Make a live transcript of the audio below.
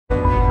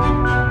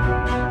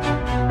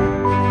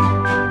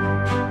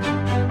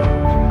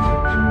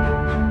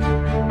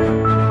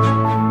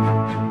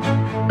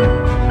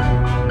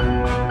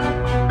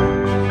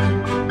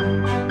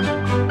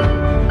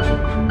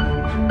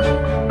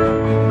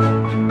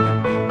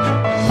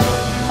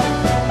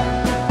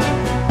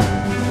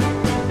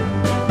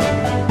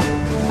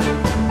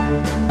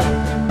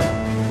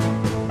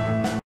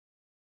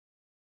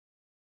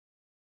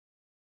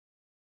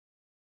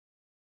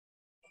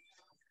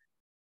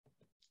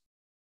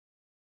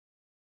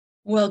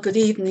Well, good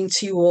evening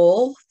to you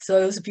all. To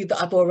those of you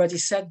that I've already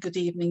said good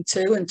evening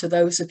to, and to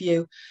those of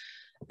you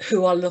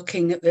who are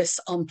looking at this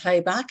on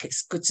playback,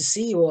 it's good to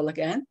see you all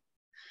again.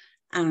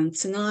 And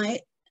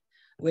tonight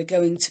we're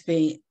going to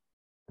be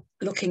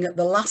looking at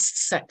the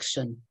last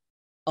section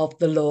of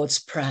the Lord's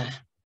Prayer.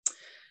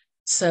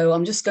 So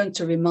I'm just going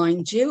to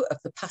remind you of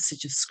the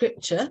passage of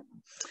scripture.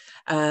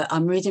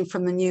 I'm reading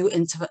from the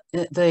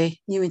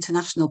New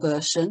International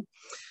Version,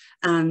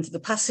 and the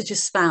passage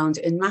is found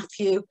in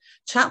Matthew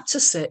chapter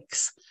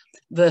 6,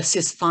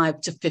 verses 5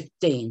 to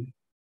 15.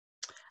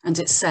 And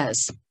it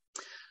says,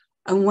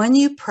 "And when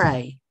you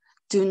pray,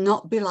 do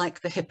not be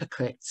like the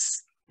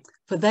hypocrites,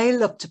 for they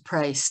love to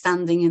pray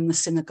standing in the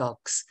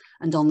synagogues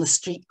and on the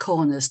street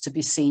corners to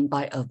be seen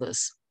by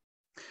others.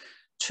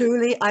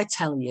 Truly, I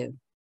tell you,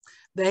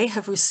 they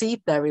have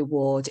received their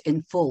reward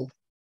in full.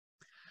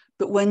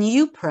 But when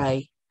you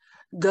pray,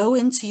 go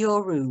into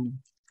your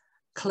room,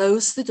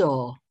 close the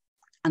door,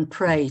 and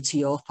pray to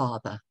your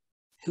Father,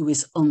 who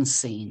is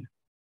unseen.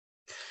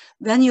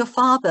 Then your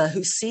Father,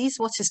 who sees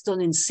what is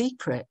done in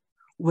secret,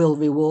 will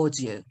reward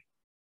you.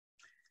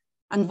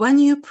 And when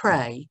you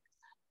pray,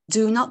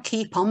 do not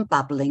keep on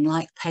babbling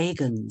like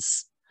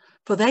pagans,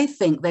 for they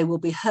think they will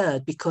be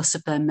heard because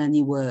of their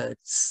many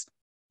words.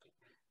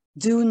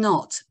 Do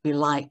not be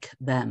like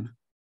them,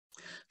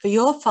 for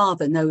your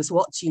Father knows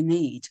what you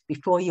need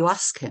before you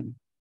ask him.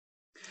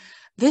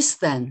 This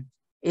then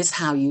is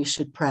how you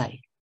should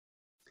pray.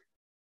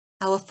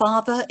 Our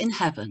Father in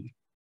heaven,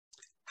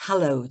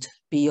 hallowed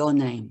be your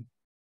name.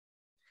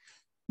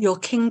 Your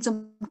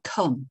kingdom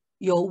come,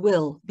 your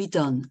will be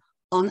done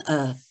on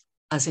earth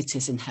as it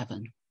is in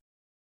heaven.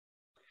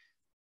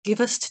 Give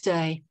us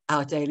today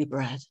our daily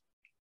bread,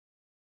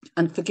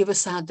 and forgive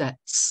us our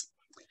debts,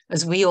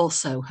 as we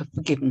also have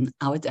forgiven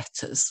our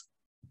debtors.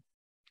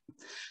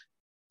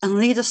 And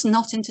lead us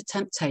not into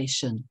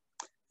temptation,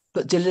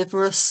 but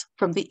deliver us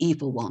from the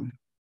evil one.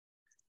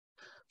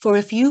 For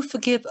if you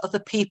forgive other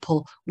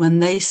people when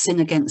they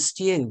sin against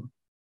you,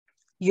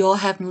 your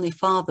heavenly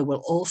Father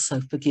will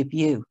also forgive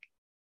you.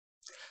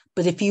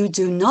 But if you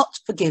do not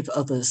forgive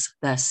others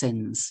their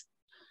sins,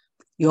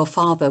 your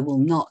Father will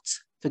not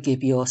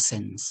forgive your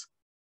sins."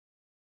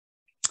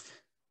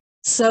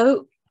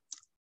 So,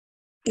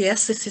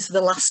 yes, this is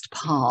the last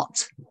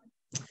part.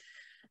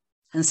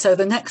 And so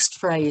the next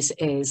phrase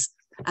is,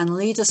 "And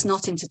lead us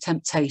not into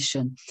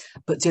temptation,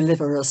 but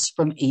deliver us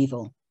from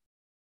evil."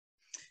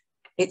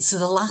 It's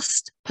the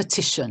last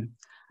petition,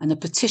 and a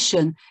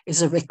petition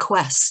is a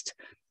request,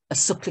 a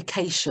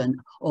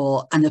supplication,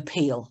 or an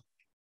appeal.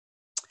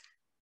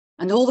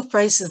 And all the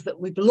phrases that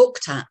we've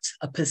looked at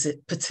are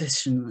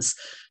petitions.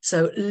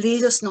 So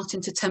lead us not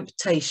into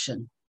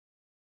temptation,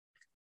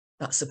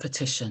 that's a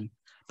petition,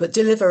 but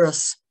deliver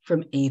us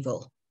from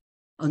evil,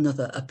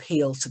 another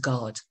appeal to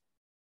God.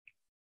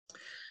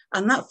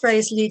 And that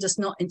phrase, lead us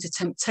not into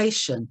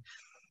temptation,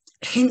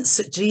 hints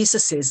at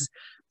Jesus's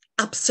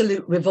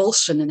absolute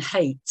revulsion and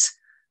hate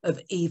of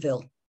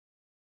evil.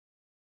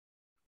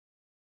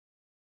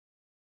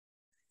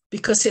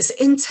 Because it's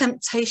in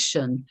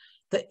temptation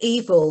that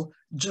evil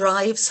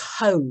drives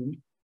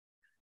home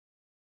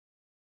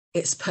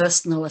its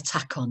personal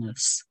attack on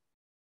us.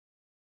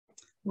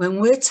 When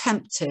we're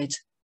tempted,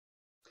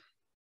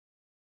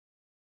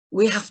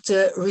 we have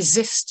to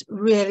resist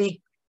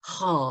really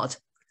hard.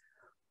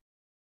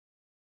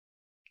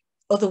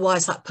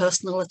 Otherwise, that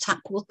personal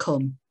attack will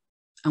come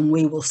and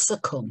we will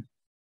succumb.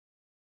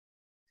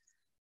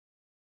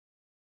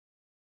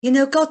 You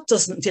know, God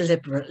doesn't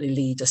deliberately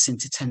lead us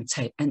into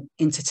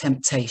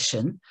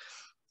temptation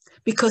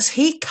because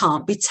he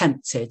can't be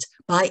tempted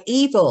by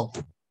evil.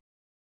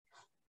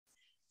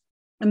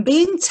 And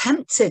being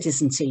tempted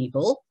isn't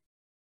evil,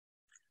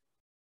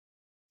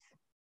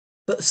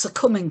 but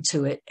succumbing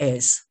to it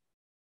is.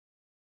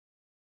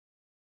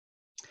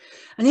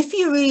 And if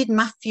you read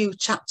Matthew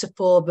chapter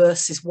 4,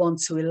 verses 1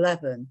 to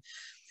 11,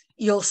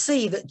 you'll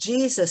see that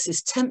Jesus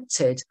is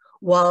tempted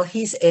while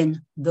he's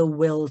in the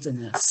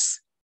wilderness.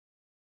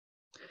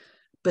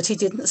 But he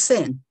didn't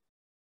sin.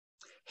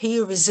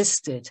 He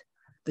resisted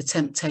the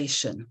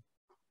temptation.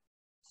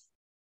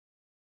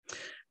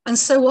 And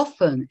so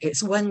often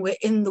it's when we're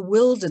in the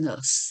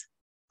wilderness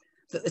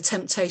that the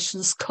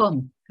temptations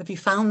come. Have you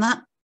found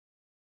that?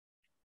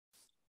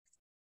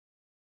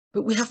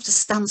 But we have to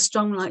stand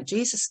strong like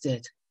Jesus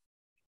did.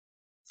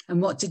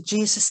 And what did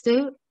Jesus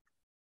do?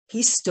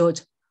 He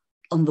stood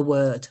on the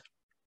word.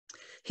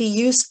 He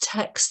used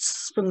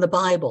texts from the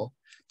Bible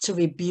to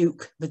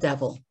rebuke the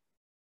devil.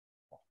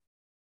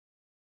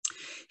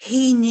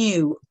 He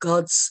knew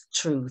God's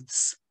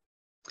truths.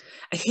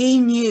 He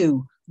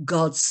knew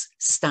God's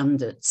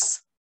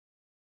standards.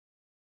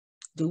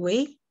 Do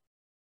we?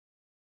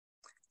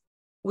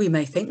 We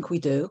may think we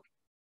do.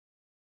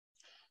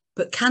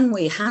 But can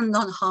we, hand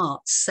on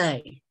heart,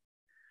 say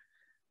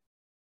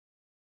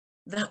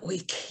that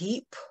we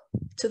keep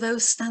to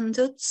those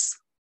standards?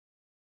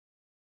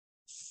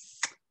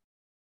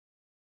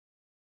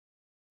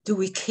 Do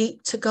we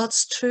keep to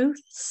God's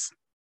truths?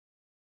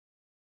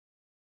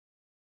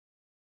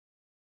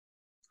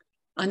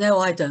 I know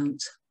I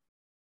don't.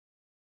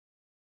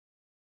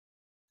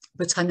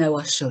 but I know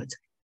I should.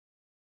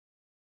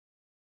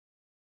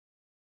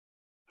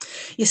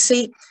 You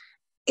see,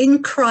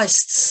 in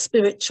Christ's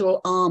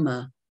spiritual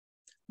armour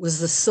was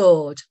the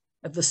sword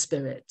of the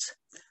Spirit,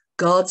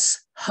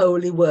 God's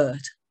holy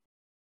word.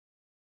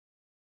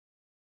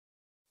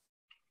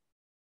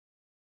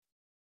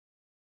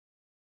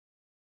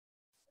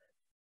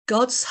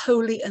 God's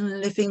holy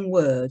and living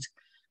word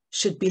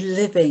should be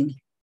living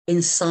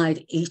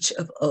inside each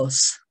of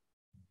us.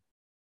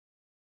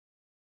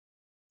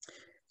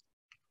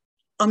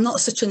 I'm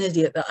not such an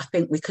idiot that I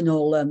think we can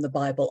all learn the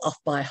Bible off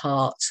by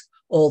heart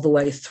all the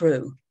way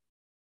through.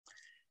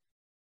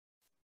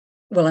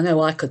 Well, I know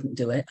I couldn't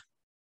do it.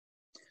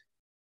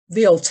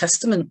 The Old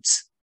Testament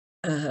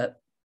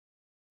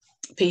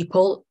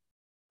people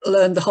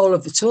learned the whole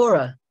of the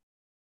Torah.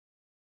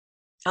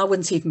 I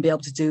wouldn't even be able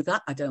to do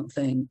that, I don't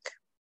think.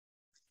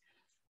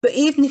 But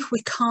even if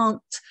we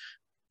can't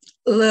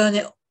learn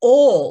it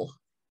all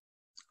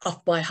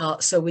off by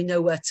heart so we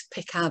know where to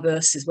pick our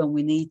verses when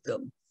we need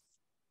them,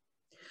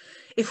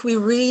 if we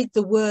read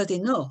the word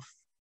enough,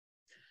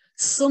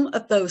 some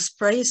of those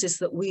phrases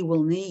that we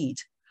will need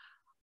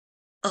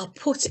are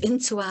put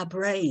into our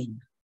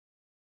brain.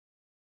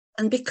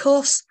 And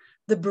because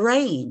the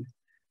brain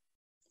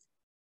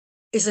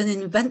is an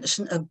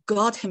invention of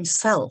God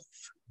himself,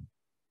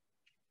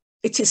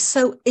 it is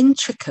so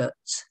intricate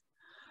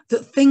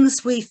that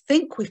things we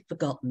think we've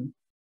forgotten,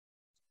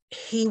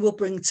 he will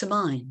bring to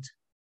mind.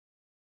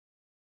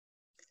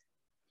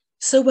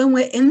 So when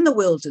we're in the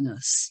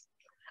wilderness,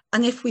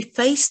 and if we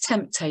face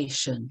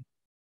temptation,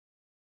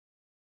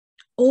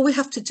 all we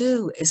have to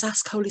do is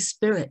ask Holy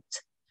Spirit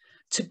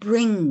to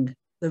bring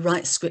the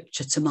right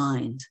scripture to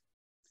mind,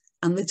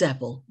 and the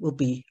devil will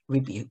be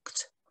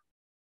rebuked.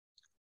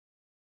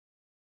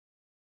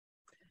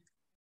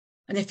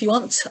 And if you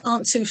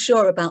aren't too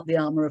sure about the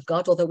armour of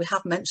God, although we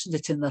have mentioned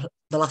it in the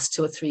last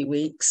 2 or 3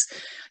 weeks,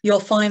 you'll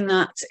find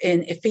that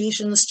in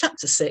Ephesians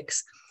chapter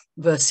 6,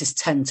 verses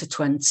 10 to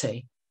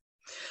 20.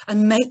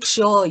 And make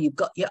sure you've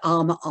got your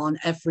armour on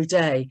every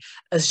day.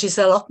 As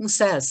Giselle often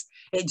says,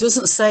 it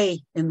doesn't say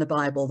in the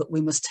Bible that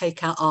we must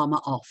take our armour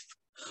off.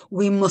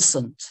 We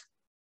mustn't.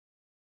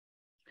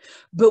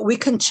 But we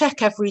can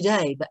check every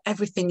day that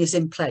everything is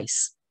in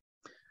place,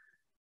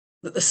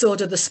 that the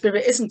sword of the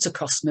Spirit isn't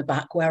across my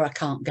back where I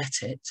can't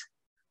get it,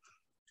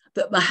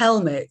 that my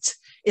helmet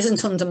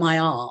isn't under my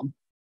arm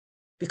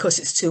because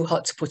it's too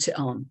hot to put it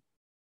on.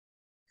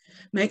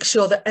 Make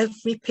sure that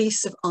every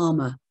piece of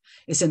armour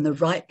is in the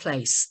right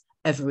place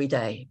every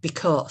day,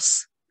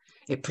 because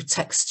it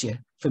protects you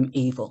from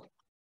evil.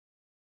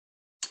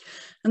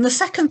 And the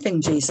second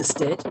thing Jesus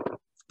did,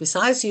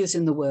 besides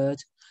using the word,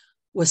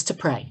 was to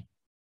pray.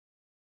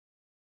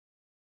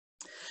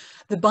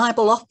 The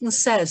Bible often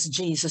says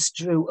Jesus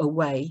drew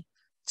away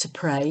to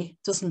pray,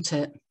 doesn't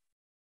it?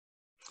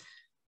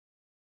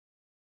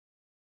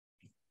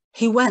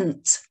 He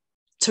went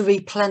to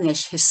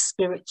replenish his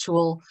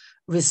spiritual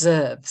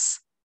reserves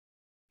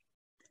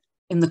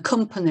in the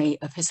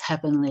company of his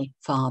heavenly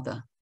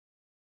Father.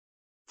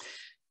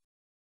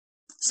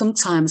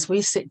 Sometimes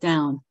we sit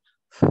down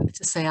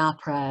to say our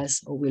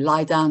prayers, or we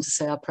lie down to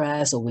say our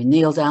prayers, or we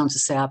kneel down to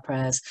say our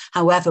prayers,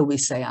 however we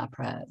say our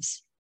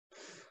prayers.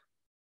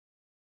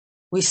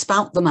 We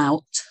spout them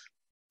out.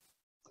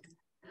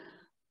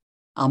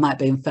 I might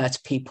be unfair to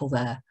people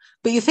there,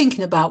 but you're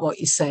thinking about what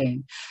you're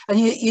saying, and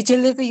you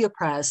deliver your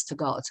prayers to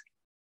God.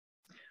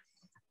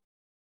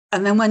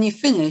 And then when you're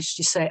finished,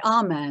 you say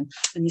Amen,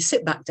 and you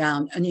sit back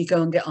down and you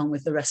go and get on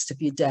with the rest of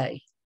your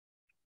day.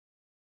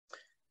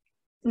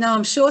 Now,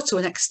 I'm sure to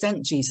an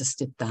extent Jesus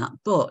did that,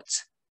 but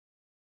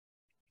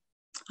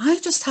I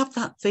just have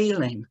that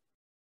feeling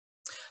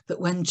that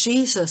when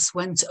Jesus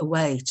went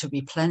away to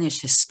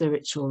replenish his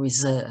spiritual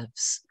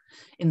reserves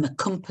in the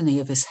company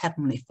of his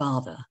heavenly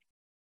Father,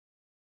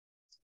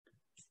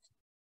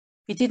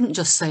 he didn't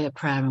just say a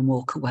prayer and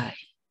walk away.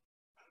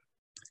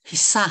 He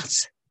sat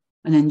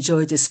and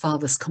enjoyed his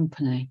Father's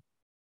company.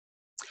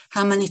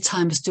 How many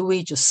times do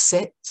we just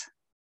sit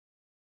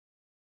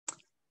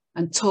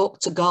and talk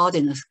to God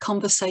in a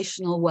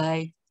conversational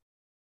way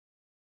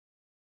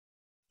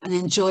and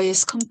enjoy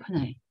his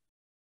company?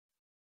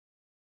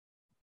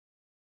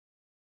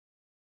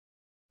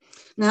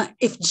 Now,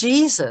 if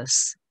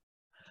Jesus,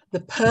 the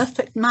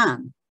perfect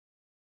man,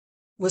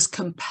 was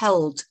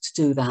compelled to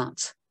do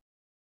that,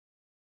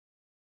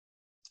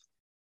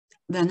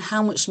 then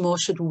how much more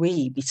should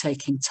we be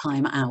taking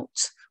time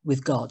out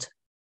with God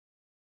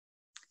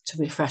to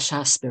refresh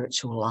our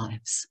spiritual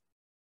lives?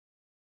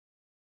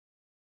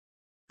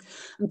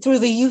 And through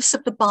the use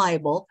of the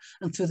Bible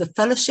and through the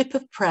fellowship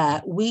of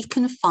prayer, we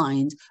can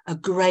find a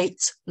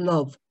great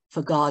love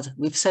for God.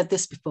 We've said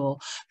this before.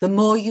 The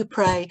more you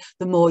pray,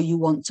 the more you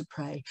want to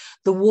pray.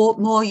 The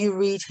more you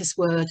read his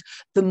word,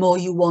 the more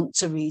you want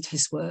to read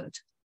his word.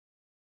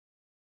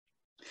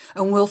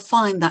 And we'll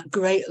find that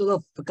great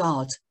love for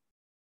God.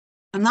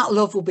 And that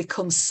love will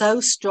become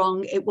so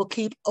strong, it will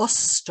keep us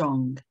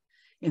strong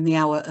in the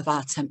hour of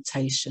our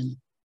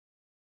temptation.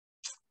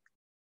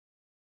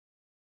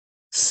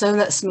 So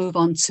let's move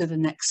on to the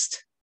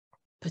next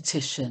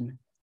petition,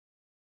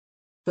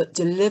 but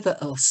deliver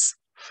us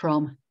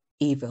from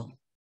evil.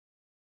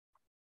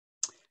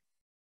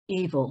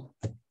 Evil,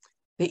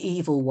 the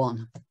evil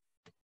one,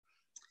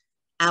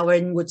 our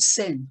inward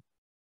sin,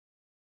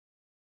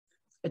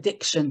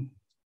 addiction,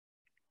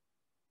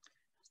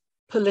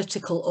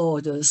 political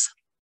orders,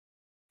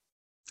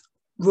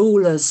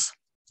 rulers,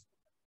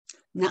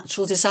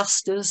 natural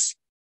disasters,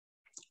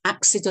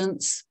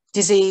 accidents,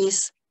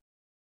 disease,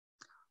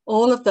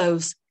 all of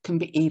those can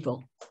be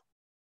evil.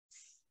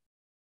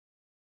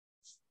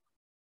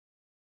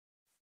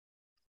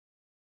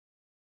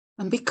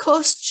 And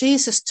because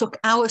Jesus took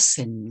our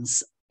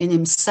sins in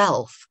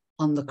himself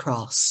on the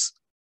cross,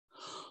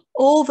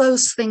 all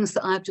those things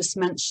that I've just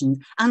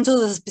mentioned and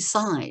others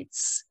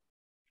besides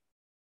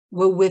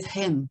were with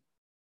him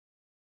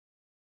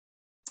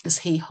as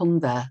he hung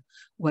there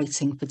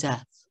waiting for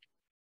death.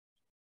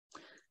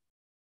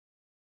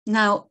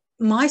 Now,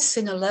 my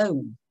sin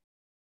alone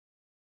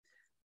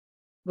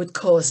would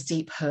cause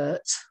deep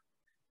hurt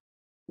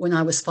when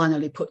I was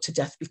finally put to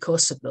death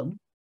because of them.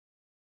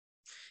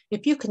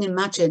 If you can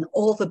imagine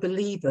all the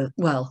believers,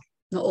 well,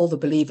 not all the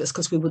believers,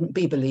 because we wouldn't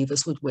be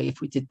believers, would we,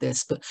 if we did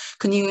this, but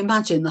can you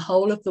imagine the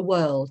whole of the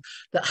world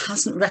that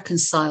hasn't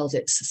reconciled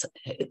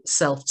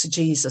itself to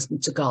Jesus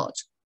and to God?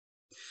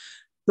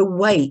 The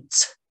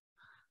weight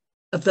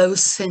of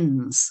those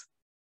sins,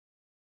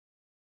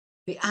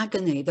 the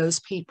agony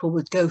those people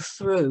would go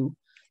through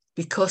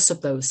because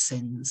of those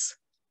sins.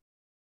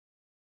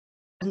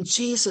 And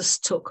Jesus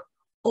took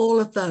all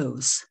of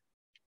those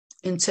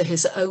into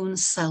his own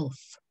self.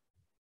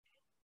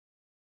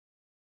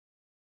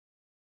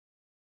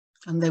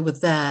 And they were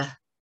there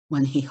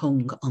when he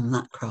hung on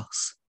that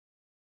cross.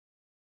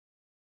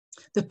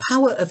 The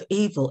power of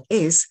evil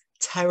is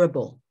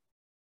terrible.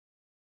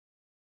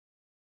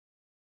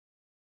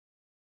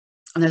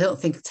 And I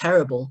don't think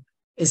terrible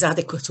is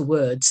adequate a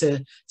word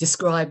to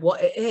describe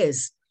what it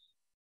is.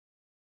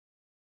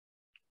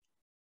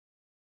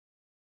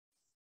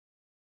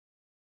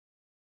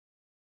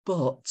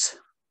 But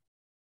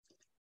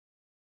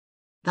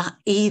that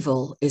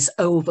evil is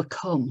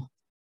overcome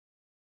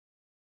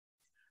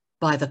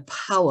by the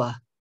power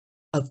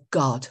of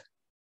God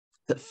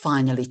that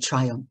finally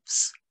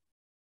triumphs.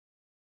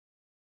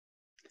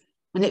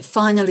 And it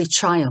finally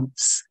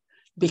triumphs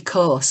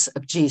because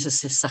of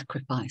Jesus'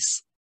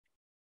 sacrifice.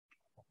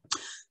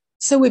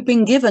 So we've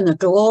been given a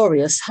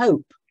glorious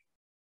hope.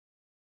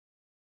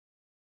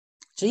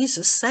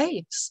 Jesus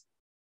saves.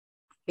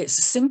 It's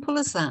as simple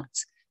as that.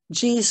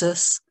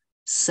 Jesus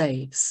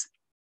saves.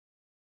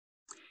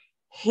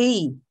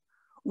 He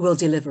will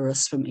deliver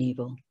us from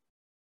evil.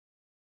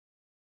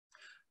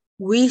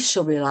 We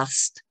shall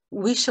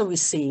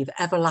receive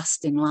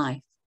everlasting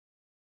life.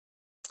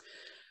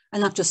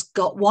 And I've just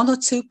got one or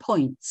two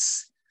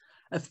points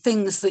of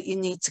things that you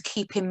need to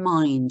keep in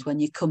mind when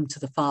you come to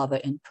the Father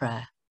in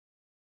prayer.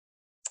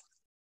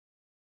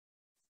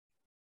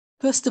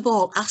 First of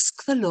all,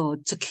 ask the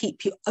Lord to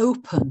keep you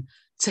open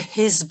to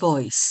his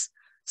voice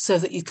so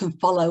that you can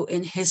follow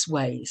in his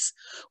ways.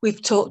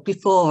 We've talked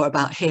before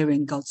about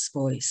hearing God's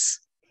voice.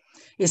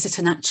 Is it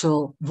an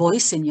actual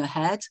voice in your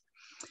head?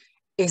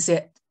 Is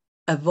it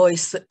a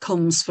voice that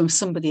comes from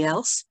somebody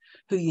else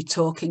who you're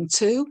talking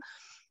to?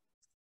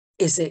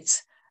 Is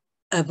it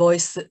a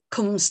voice that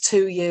comes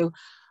to you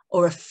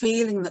or a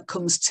feeling that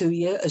comes to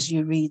you as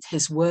you read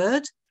his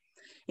word?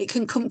 It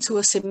can come to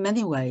us in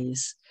many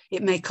ways.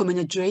 It may come in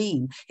a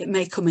dream. It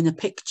may come in a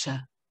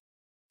picture.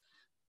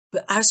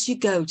 But as you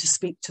go to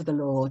speak to the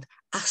Lord,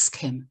 ask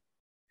him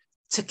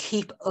to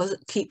keep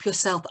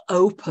yourself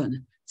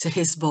open to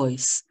his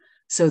voice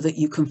so that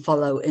you can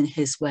follow in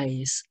his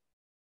ways.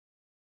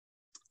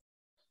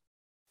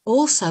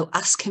 Also,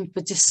 ask him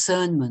for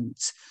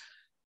discernment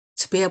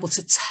to be able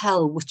to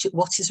tell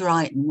what is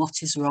right and what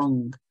is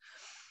wrong.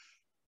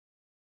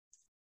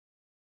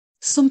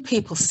 Some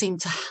people seem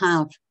to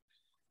have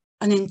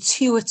an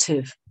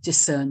intuitive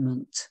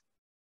discernment.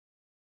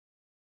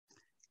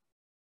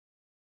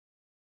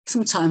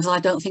 Sometimes I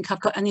don't think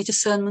I've got any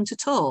discernment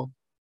at all.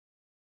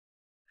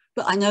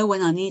 But I know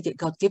when I need it,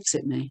 God gives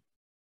it me.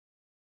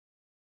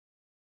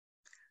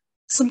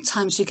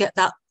 Sometimes you get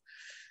that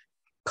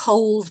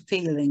cold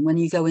feeling when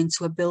you go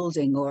into a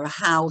building or a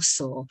house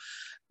or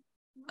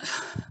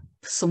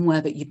somewhere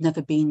that you've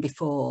never been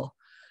before,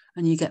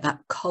 and you get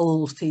that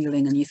cold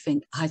feeling and you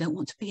think, I don't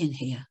want to be in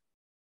here.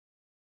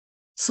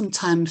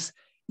 Sometimes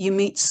you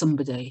meet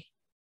somebody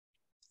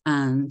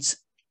and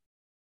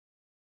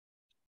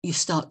you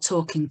start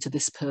talking to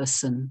this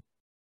person,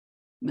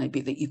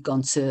 maybe that you've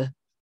gone to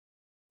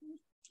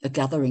a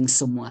gathering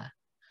somewhere,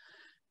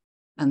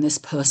 and this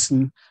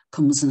person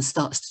comes and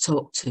starts to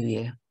talk to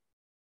you.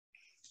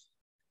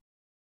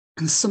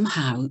 And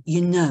somehow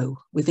you know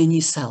within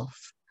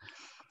yourself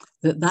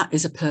that that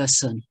is a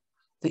person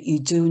that you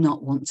do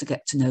not want to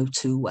get to know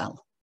too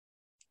well.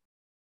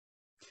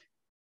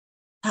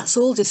 That's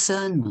all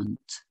discernment.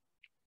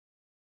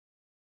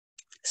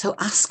 So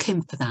ask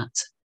him for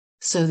that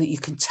so that you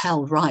can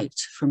tell right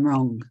from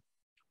wrong.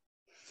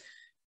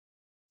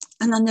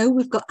 And I know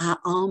we've got our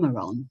armour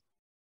on,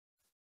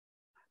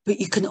 But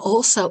you can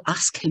also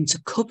ask him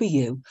to cover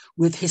you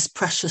with his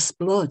precious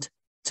blood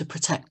to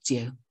protect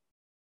you.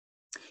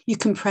 You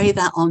can pray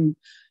that on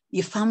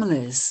your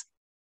families,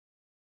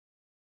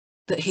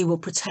 that he will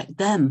protect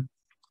them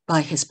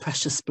by his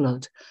precious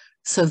blood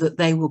so that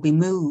they will be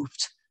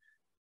moved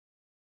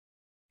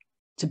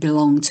to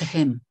belong to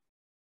him.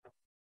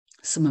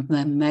 Some of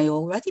them may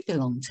already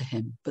belong to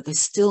him, but they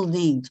still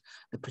need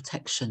the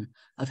protection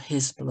of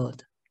his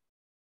blood.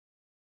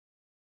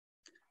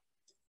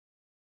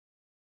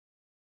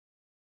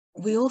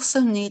 We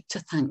also need to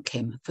thank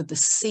him for the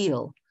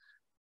seal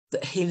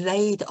that he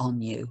laid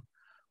on you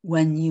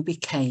when you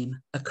became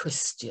a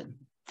Christian.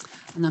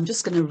 And I'm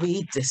just going to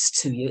read this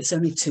to you. It's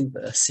only 2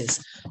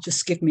 verses.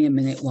 Just give me a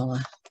minute while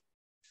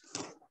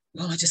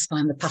I just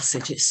find the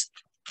passage. It's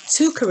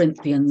 2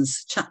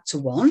 Corinthians chapter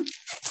 1.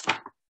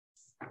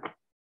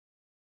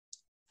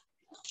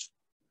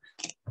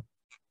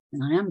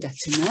 And I am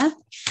getting there.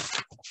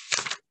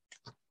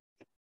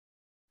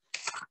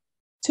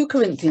 2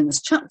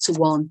 Corinthians chapter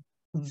 1,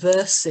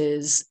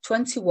 verses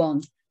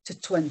 21 to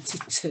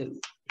 22.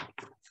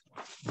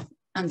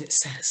 And it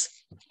says,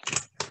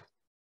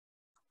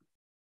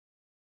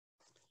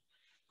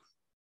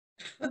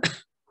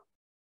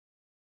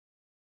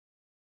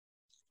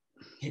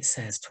 it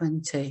says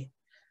 21.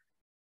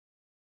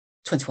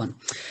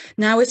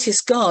 Now it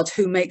is God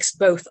who makes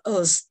both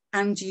us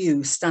and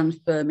you stand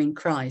firm in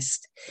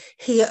Christ.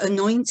 He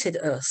anointed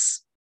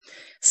us,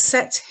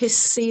 set his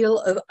seal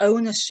of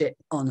ownership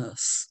on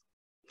us,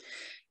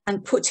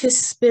 and put his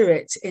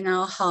spirit in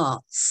our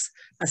hearts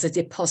as a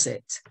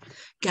deposit,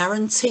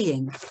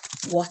 guaranteeing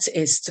what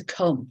is to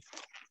come.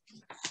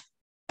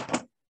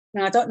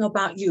 Now, I don't know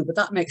about you, but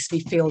that makes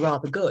me feel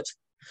rather good,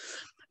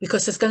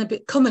 because there's going to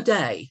come a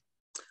day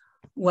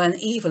when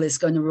evil is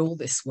going to rule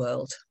this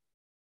world.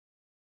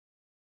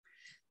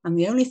 And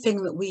the only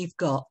thing that we've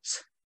got,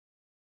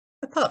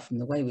 apart from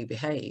the way we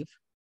behave,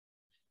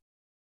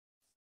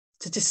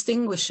 to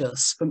distinguish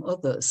us from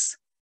others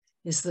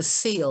is the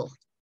seal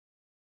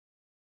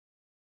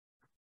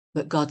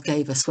that God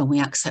gave us when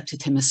we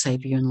accepted him as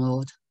Saviour and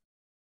Lord.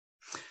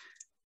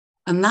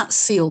 And that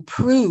seal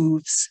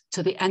proves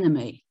to the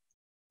enemy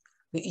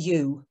that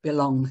you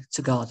belong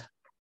to God.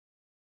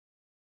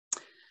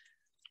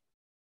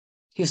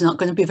 He's not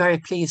going to be very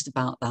pleased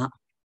about that,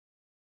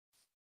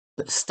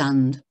 but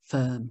stand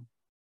firm.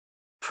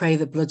 Pray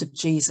the blood of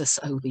Jesus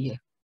over you.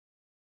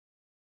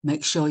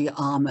 Make sure your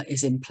armour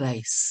is in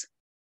place.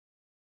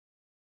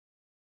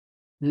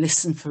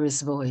 Listen for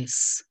his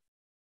voice.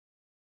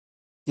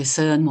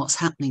 Discern what's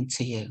happening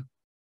to you.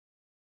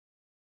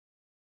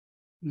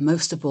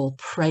 Most of all,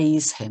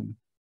 praise him.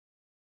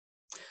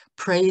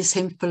 Praise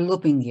him for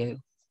loving you,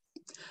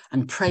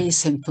 and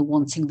praise him for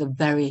wanting the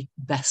very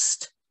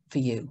best for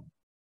you.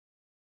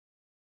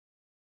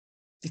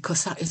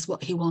 Because that is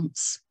what he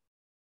wants.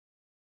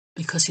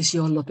 Because he's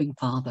your loving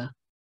Father.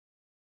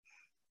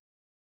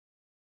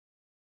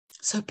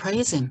 So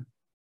praise him.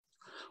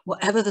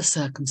 Whatever the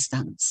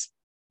circumstance,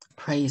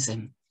 praise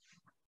him.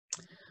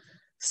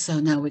 So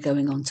now we're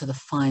going on to the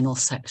final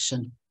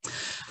section.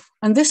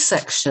 And this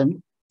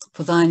section,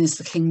 for thine is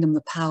the kingdom,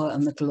 the power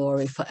and the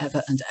glory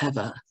forever and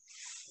ever,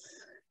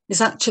 is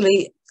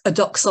actually a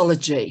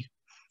doxology.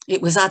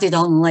 It was added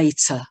on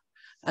later,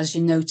 as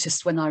you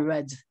noticed when I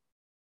read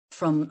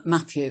from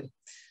Matthew.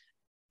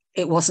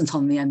 It wasn't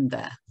on the end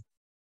there.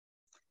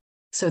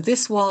 So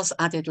this was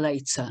added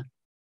later.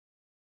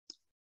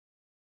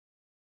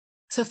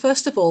 So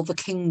first of all, the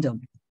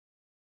kingdom.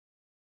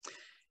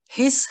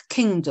 His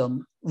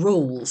kingdom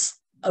rules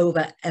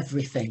over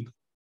everything.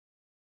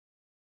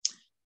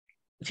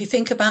 If you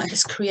think about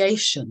his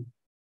creation,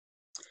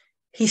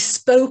 he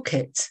spoke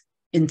it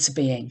into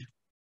being.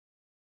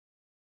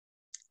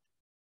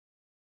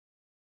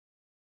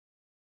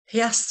 He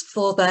asked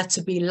for there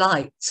to be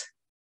light,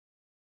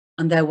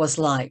 and there was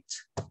light.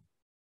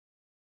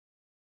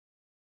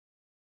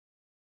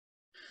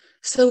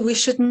 So we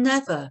should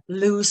never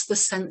lose the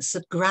sense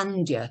of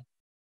grandeur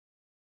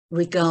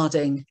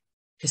regarding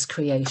his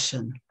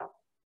creation.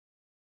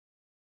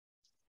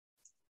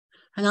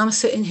 And I'm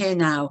sitting here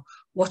now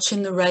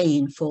watching the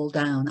rain fall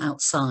down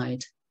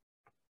outside.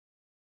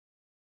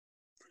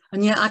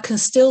 And yet I can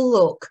still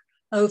look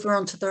over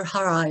onto the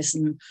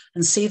horizon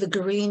and see the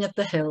green of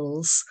the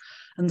hills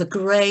and the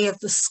grey of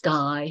the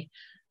sky,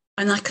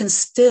 and I can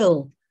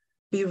still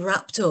be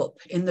wrapped up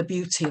in the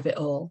beauty of it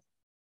all.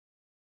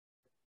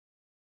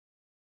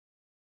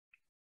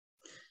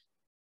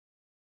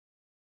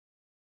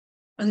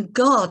 And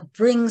God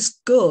brings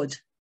good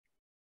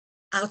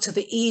out of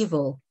the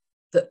evil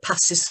that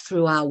passes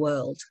through our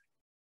world.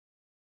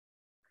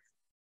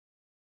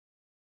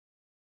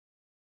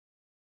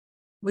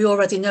 We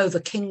already know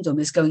the kingdom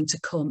is going to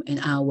come in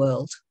our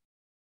world.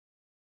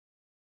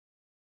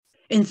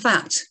 In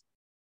fact,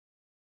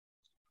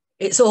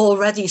 it's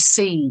already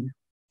seen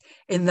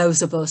in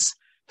those of us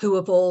who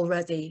have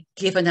already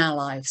given our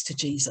lives to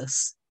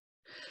Jesus.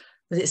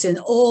 But it's in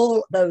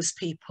all those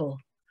people,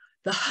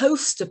 the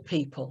host of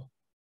people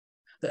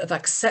that have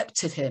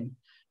accepted him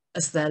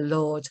as their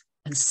Lord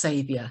and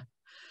Saviour.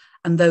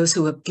 and those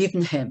who have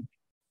given him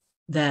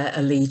their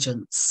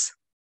allegiance.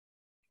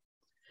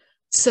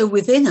 So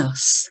within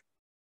us,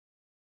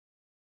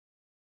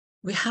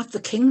 we have the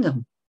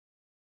kingdom.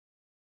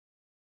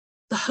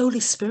 The Holy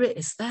Spirit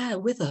is there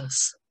with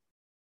us.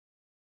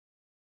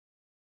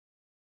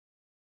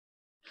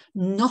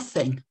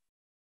 Nothing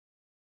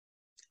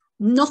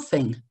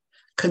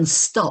can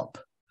stop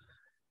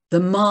the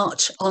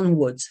march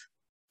onward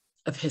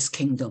of his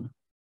kingdom.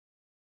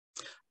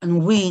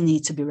 And we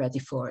need to be ready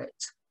for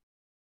it.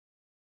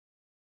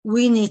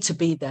 We need to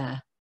be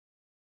there,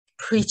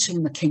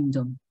 preaching the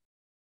kingdom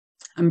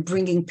and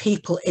bringing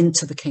people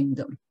into the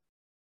kingdom.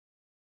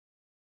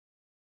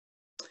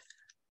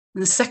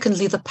 And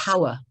secondly, the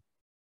power.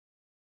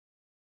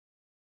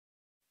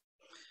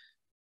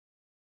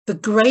 The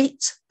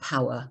great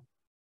power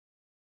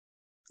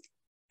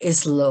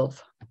is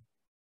love.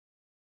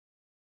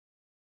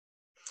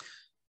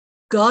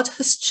 God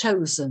has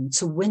chosen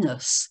to win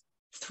us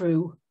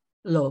through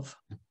love.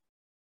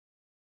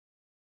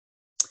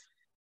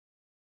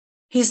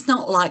 He's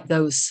not like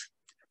those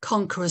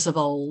conquerors of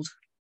old.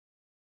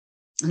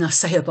 And I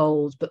say of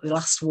old, but the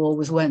last war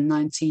was when?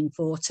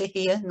 1940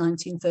 here,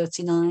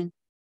 1939.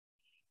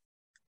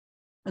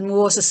 And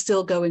wars are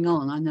still going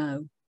on, I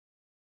know.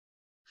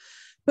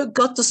 But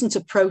God doesn't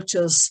approach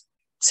us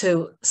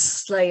to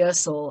slay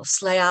us or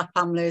slay our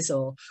families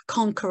or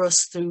conquer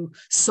us through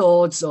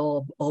swords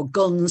or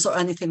guns or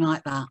anything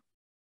like that.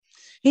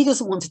 He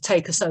doesn't want to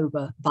take us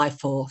over by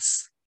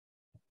force.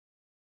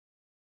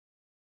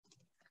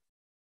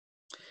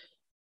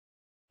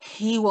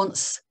 He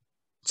wants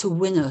to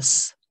win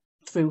us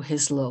through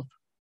his love.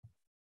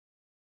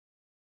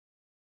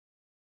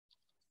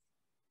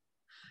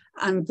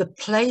 And the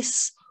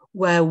place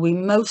where we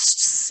most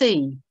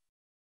see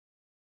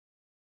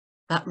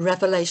that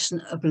revelation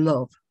of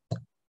love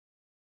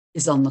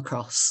is on the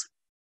cross.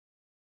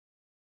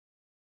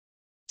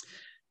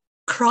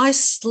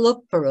 Christ's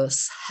love for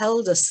us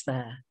held us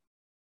there.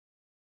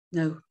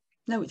 No,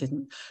 it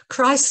didn't.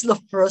 Christ's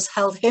love for us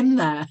held him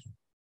there.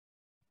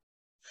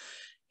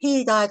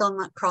 He died on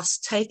that cross,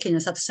 taking,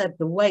 as I've said,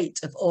 the weight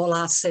of all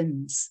our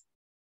sins.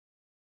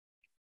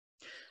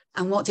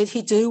 And what did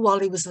he do while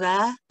he was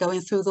there,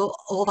 going through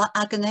all that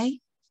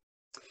agony?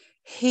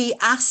 He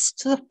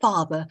asked the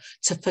Father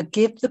to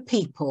forgive the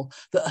people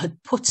that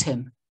had put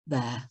him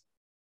there,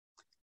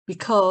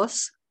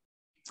 because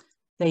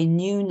they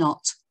knew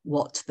not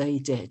what they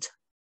did.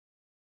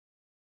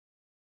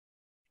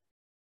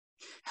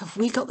 Have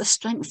we got the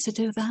strength to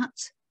do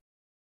that?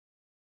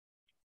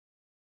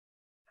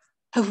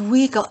 Have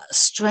we got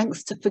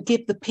strength to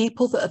forgive the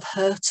people that have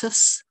hurt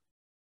us?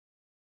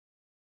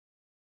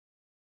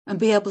 And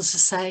be able to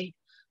say,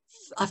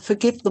 I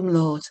forgive them,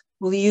 Lord.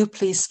 Will you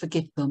please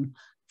forgive them,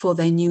 for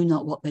they knew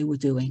not what they were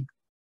doing.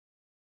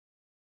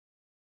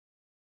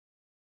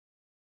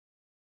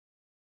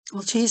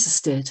 Well,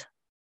 Jesus did.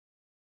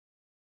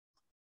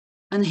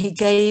 And he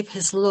gave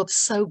his love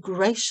so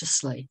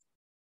graciously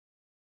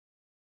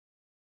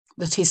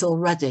that he's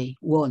already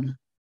won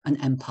an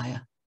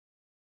empire.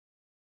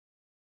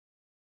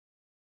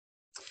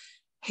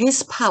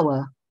 His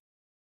power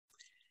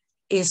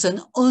is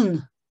an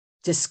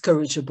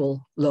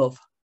undiscourageable love.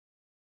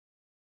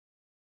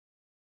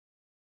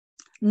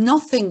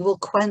 Nothing will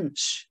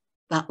quench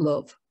that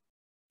love.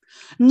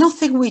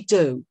 Nothing we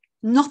do,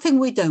 nothing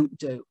we don't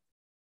do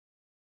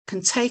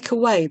can take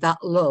away that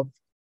love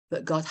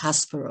that God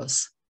has for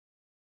us.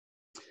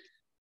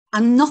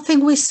 And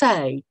nothing we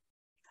say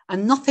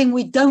and nothing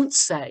we don't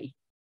say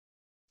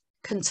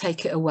can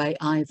take it away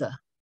either.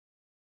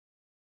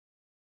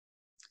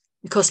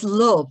 Because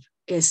love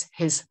is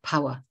his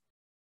power.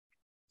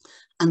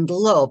 And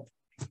love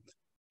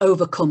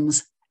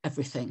overcomes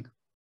everything.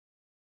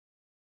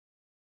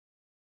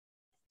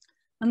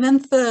 And then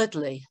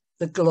thirdly,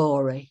 the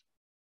glory.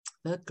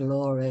 The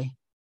glory.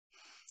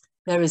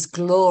 There is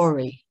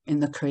glory in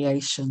the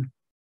creation.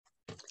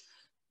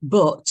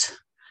 But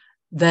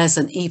there's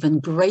an even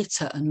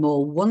greater and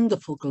more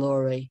wonderful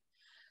glory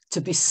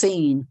to be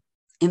seen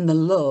in the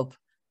love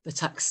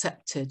that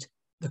accepted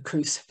the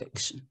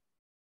crucifixion.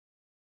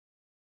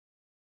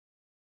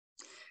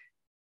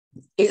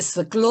 It's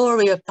the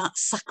glory of that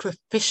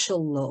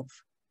sacrificial love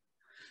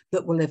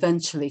that will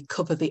eventually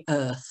cover the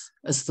earth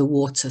as the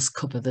waters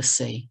cover the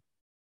sea.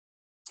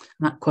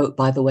 And that quote,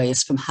 by the way,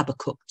 is from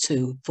Habakkuk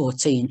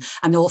 2:14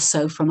 and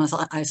also from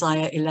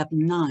Isaiah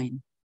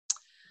 11:9.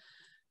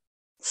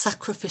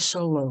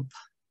 Sacrificial love.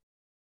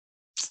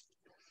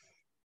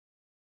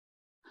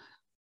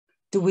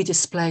 Do we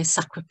display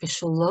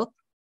sacrificial love?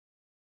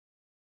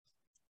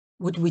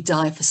 Would we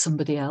die for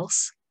somebody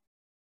else?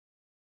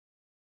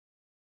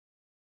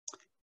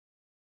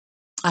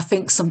 I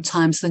think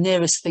sometimes the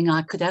nearest thing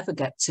I could ever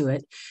get to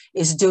it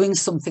is doing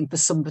something for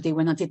somebody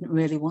when I didn't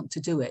really want to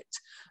do it,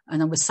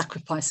 and I was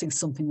sacrificing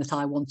something that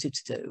I wanted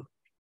to do.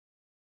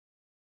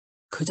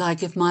 Could I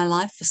give my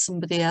life for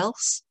somebody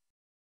else?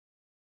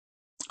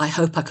 I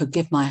hope I could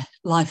give my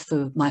life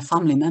for my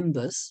family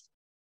members.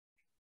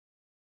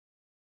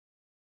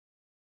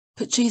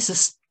 But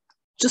Jesus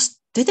just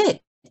did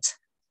it.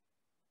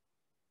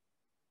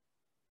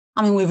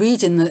 I mean, we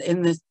read in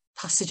the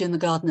passage in the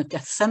Garden of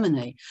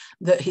Gethsemane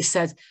that he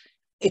said,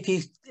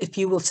 if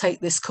you will take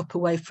this cup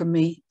away from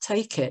me,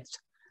 take it.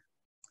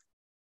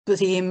 But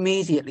he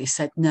immediately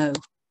said, no,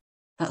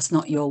 that's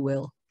not your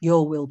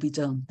will be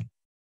done.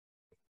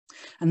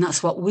 And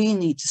that's what we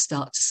need to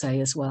start to say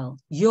as well.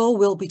 Your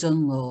will be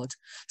done, Lord,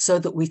 so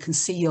that we can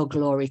see your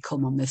glory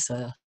come on this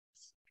earth.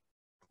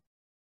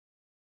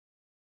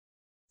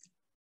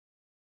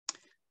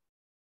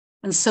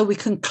 And so we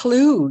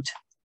conclude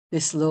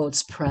this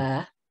Lord's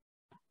Prayer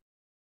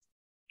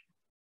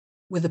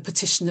with a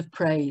petition of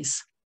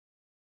praise.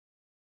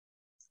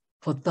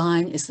 For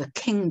thine is the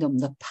kingdom,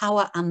 the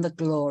power and the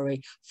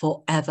glory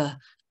forever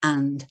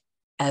and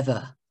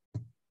ever.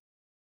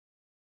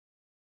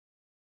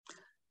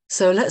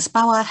 So let's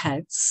bow our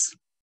heads.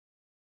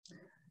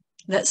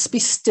 Let's be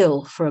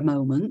still for a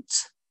moment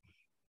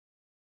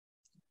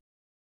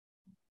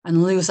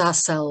and lose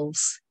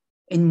ourselves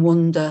in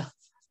wonder,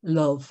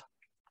 love,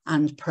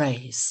 and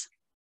praise.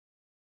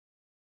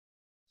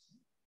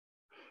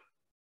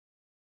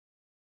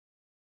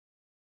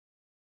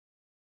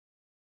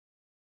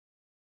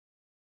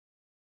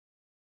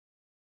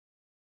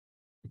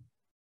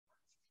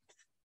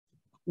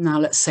 Now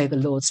let's say the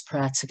Lord's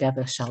Prayer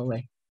together, shall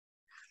we?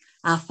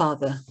 Our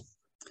Father,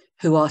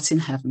 who art in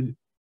heaven,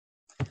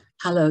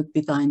 hallowed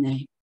be thy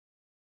name.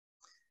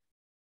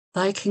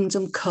 Thy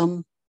kingdom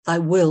come, thy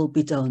will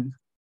be done,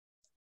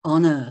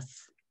 on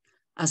earth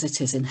as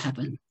it is in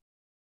heaven.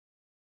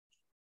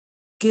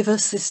 Give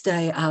us this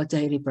day our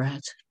daily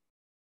bread,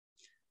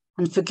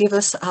 and forgive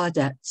us our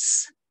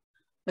debts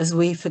as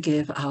we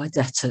forgive our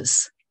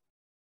debtors.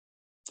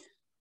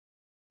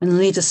 And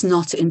lead us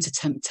not into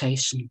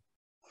temptation,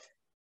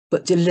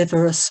 but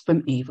deliver us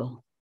from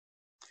evil.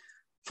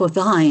 For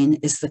thine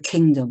is the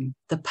kingdom,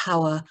 the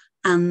power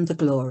and the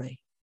glory,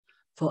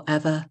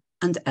 forever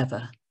and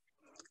ever.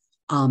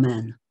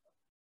 Amen.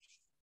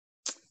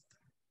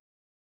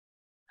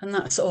 And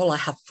that's all I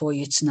have for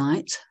you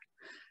tonight.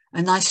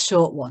 A nice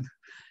short one.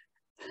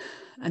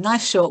 A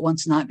nice short one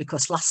tonight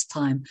because last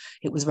time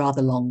it was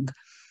rather long.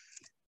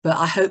 But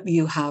I hope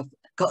you have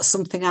got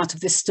something out of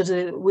this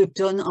study that we've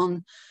done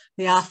on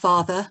the Our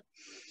Father.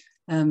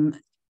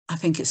 I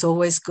think it's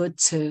always good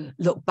to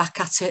look back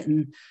at it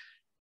and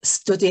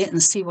study it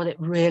and see what it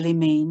really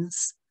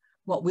means,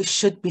 what we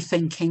should be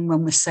thinking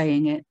when we're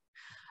saying it,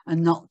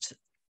 and not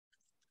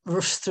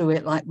rush through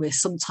it like we're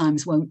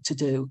sometimes wont to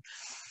do.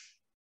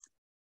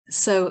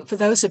 So for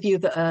those of you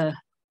that are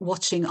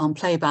watching on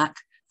playback,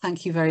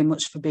 thank you very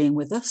much for being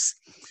with us.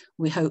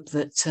 We hope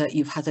that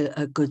you've had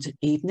a good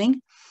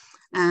evening,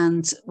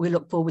 and we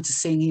look forward to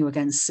seeing you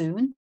again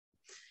soon.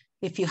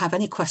 If you have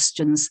any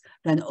questions,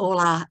 then all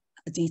our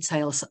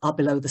details are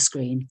below the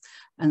screen.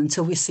 And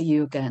until we see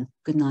you again,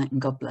 good night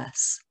and God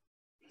bless.